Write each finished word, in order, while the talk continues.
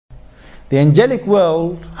The angelic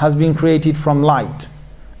world has been created from light.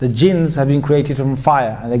 The jinns have been created from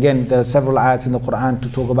fire. And again, there are several ayats in the Quran to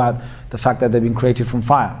talk about the fact that they've been created from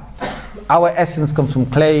fire. Our essence comes from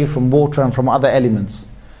clay, from water, and from other elements.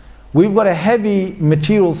 We've got a heavy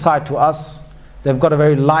material side to us. They've got a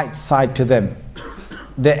very light side to them.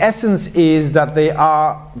 The essence is that they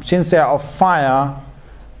are, since they are of fire,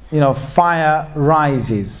 fire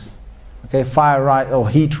rises. Okay, or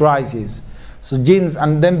heat rises. So jinns,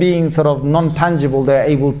 and them being sort of non-tangible, they're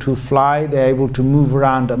able to fly, they're able to move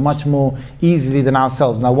around much more easily than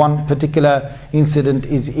ourselves. Now, one particular incident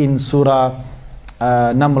is in Surah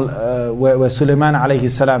Naml, where Sulaiman alayhi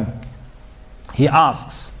salam, he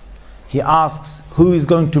asks, who is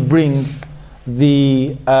going to bring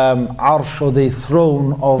the arsh, or the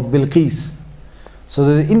throne of Bilqis. So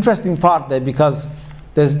there's an interesting part there, because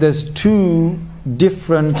there's two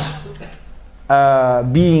different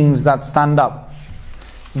beings that stand up.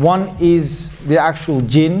 One is the actual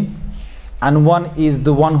jinn, and one is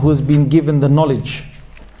the one who has been given the knowledge.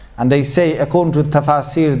 And they say, according to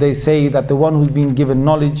tafasir, they say that the one who's been given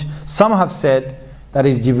knowledge, some have said that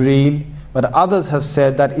is Jibreel, but others have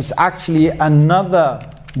said that it's actually another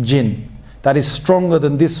jinn that is stronger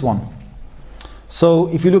than this one. So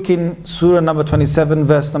if you look in Surah number 27,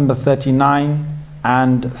 verse number 39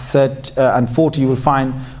 and 40, you will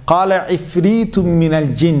find قَالَ عِفْرِيتٌ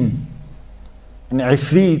مِّنَ الْجِنِّ. And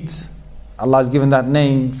Ifrit, Allah has given that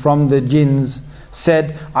name from the jinns,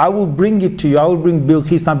 said, I will bring it to you, I will bring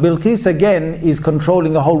Bilqis. Now Bilqis again is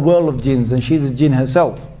controlling a whole world of jinns, and she's a jinn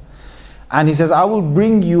herself. And he says, I will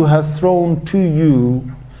bring you her throne to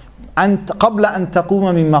you, and قَبْلَ أَن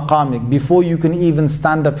تَقُومَ مِن مَقَامِكَ, before you can even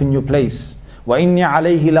stand up in your place. وَإِنِّي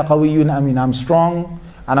عَلَيْهِ لَقَوِيٌّ أَمِينٌ. I'm strong,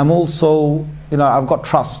 and I'm also, I've got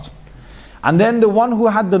trust. And then the one who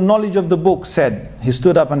had the knowledge of the book said, he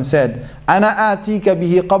stood up and said, أَنَا آتِيكَ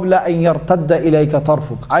بِهِ قَبْلَ أَن يَرْتَدَّ إِلَيْكَ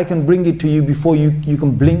طَرْفُكَ. I can bring it to you before you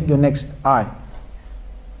can blink your next eye.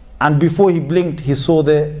 And before he blinked, he saw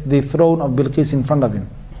the throne of Bilqis in front of him.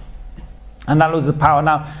 And that was the power.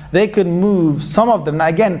 Now, they can move, some of them, now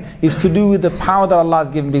again, it's to do with the power that Allah has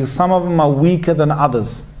given, because some of them are weaker than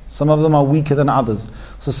others. Some of them are weaker than others.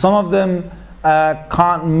 So some of them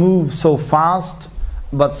can't move so fast,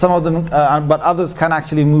 but some of them, but others can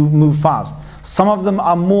actually move fast. Some of them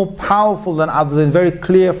are more powerful than others. It's very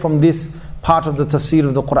clear from this part of the tafsir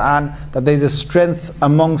of the Quran that there is a strength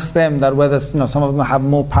amongst them, that whether some of them have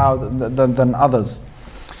more power than others.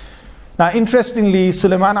 Now, interestingly,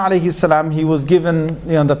 Sulaiman alayhi salam, he was given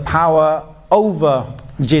the power over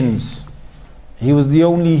jinns. He was the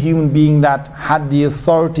only human being that had the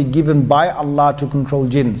authority given by Allah to control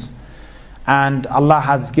jinns. And Allah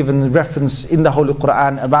has given reference in the Holy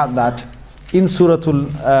Quran about that in Surah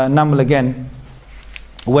Naml again,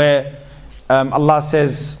 where Allah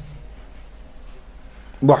says,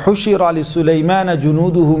 وَحُشِرَ لِسُلَيْمَانَ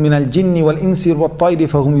جُنُودُهُ مِنَ الْجِنِّ وَالْإِنسِ وَالطَّيْرِ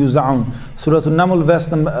فَهُمْ يُوزَعُونَ. Surah Naml,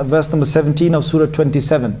 verse number 17 of Surah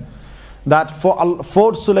 27. That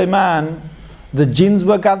for Sulaiman, the jinns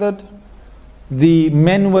were gathered, the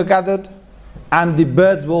men were gathered, and the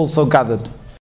birds were also gathered.